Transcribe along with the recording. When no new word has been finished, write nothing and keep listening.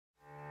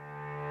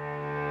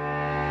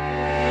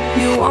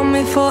want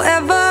me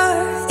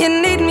forever, you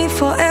need me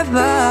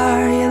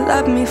forever, you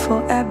love me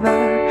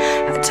forever.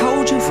 I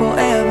told you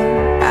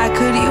forever, I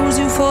could use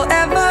you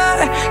forever.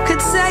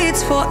 Could say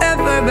it's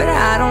forever, but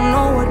I don't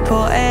know what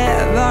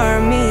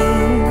forever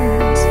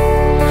means.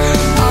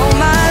 All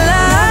my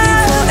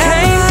life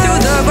came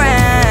through the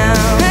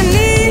ground. I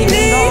need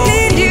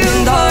you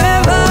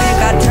forever. It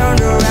got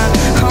turned around.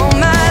 All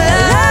my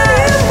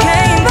life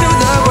came through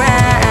the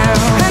ground.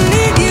 I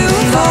need you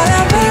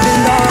forever. Even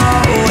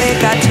though it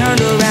got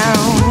turned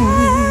around.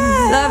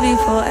 Love you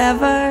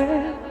forever.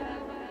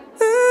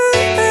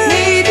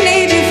 Need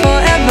you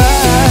forever.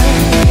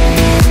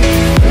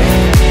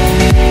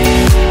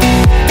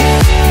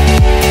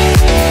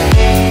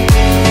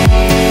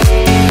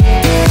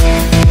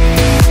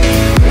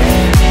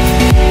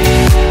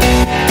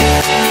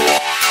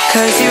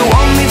 Cause you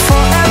want me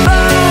forever,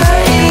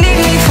 you need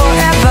me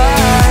forever,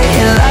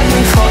 you love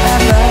me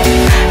forever.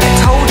 I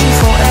told you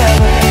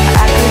forever,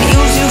 I could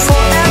use you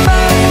forever.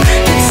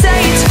 Could say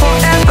it's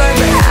forever,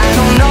 but I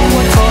don't know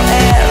what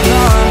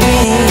forever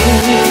means.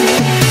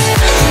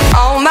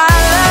 All my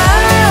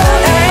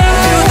love came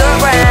through the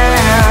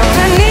ground.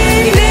 I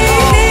need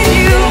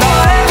you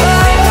forever.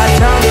 It got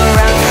turned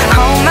around.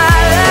 All my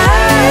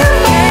love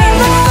came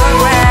through the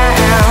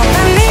ground.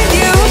 I need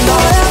you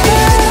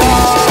forever.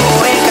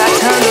 Oh, it got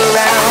turned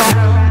around.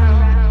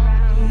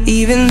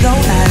 Even though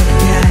I've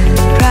got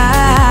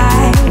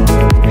pride,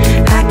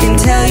 I can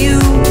tell you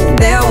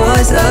there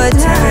was a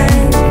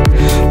time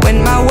when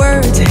my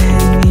words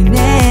had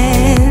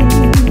meaning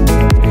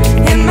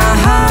and my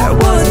heart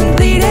wasn't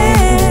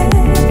bleeding.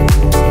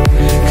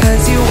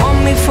 Cause you want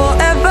me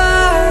forever,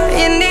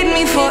 you need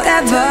me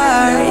forever,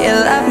 you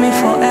love me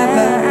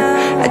forever.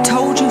 I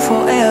told you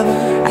forever,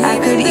 I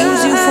could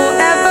use you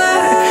forever.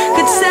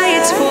 Could say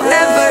it's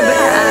forever,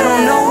 but I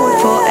don't know what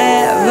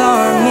forever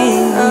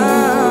means.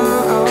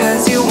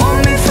 Cause you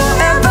want me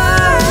forever,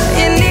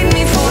 you need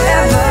me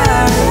forever,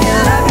 you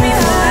love me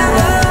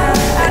forever.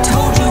 I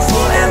told you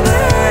forever,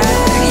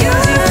 I could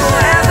use you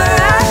forever.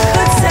 I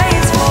could say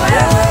it's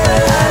forever,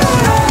 but I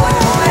don't know what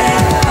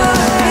forever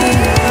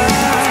means.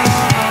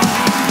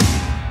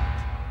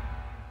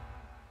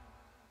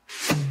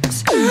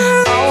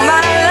 All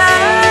my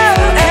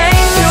love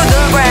came through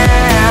the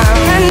ground.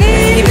 I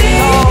need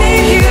you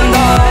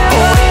forever.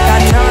 It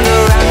got turned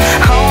around.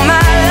 All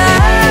my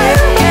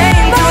love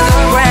came through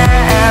the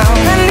ground.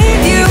 I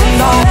need you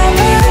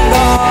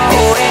forever.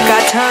 Oh, it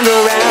got turned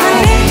around. I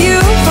need you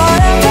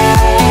forever.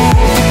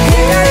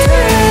 It got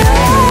turned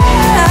around.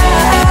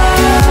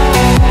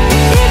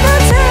 It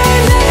got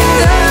turned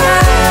around.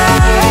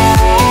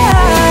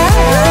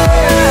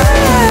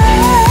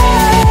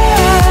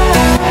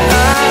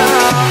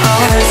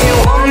 Cause you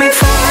want me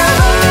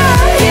forever,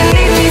 you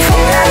need me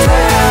forever,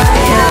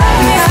 you love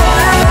me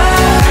forever.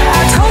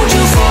 I told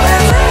you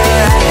forever,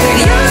 I could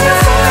use you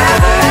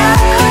forever.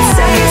 I could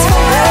say it's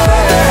forever,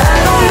 but I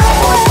don't know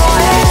what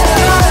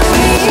forever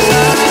means.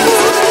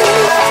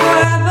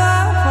 Forever,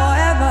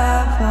 forever,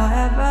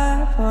 forever,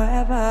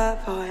 forever,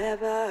 forever.